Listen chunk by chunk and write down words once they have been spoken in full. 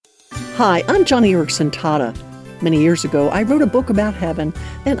Hi, I'm Johnny Erickson Tata. Many years ago, I wrote a book about heaven,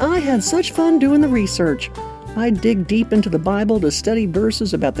 and I had such fun doing the research. I'd dig deep into the Bible to study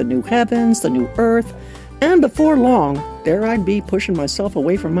verses about the new heavens, the new earth, and before long, there I'd be pushing myself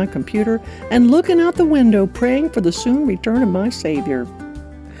away from my computer and looking out the window praying for the soon return of my Savior.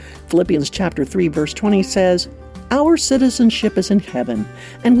 Philippians chapter 3, verse 20 says, "Our citizenship is in heaven,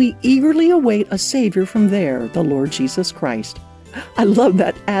 and we eagerly await a Savior from there, the Lord Jesus Christ." I love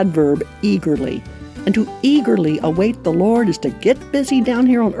that adverb, eagerly. And to eagerly await the Lord is to get busy down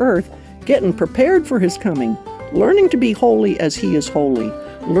here on earth, getting prepared for His coming, learning to be holy as He is holy,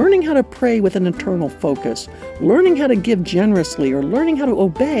 learning how to pray with an eternal focus, learning how to give generously, or learning how to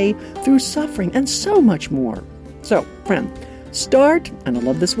obey through suffering, and so much more. So, friend, start, and I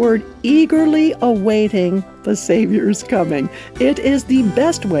love this word, eagerly awaiting the Savior's coming. It is the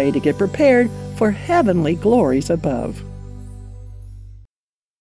best way to get prepared for heavenly glories above.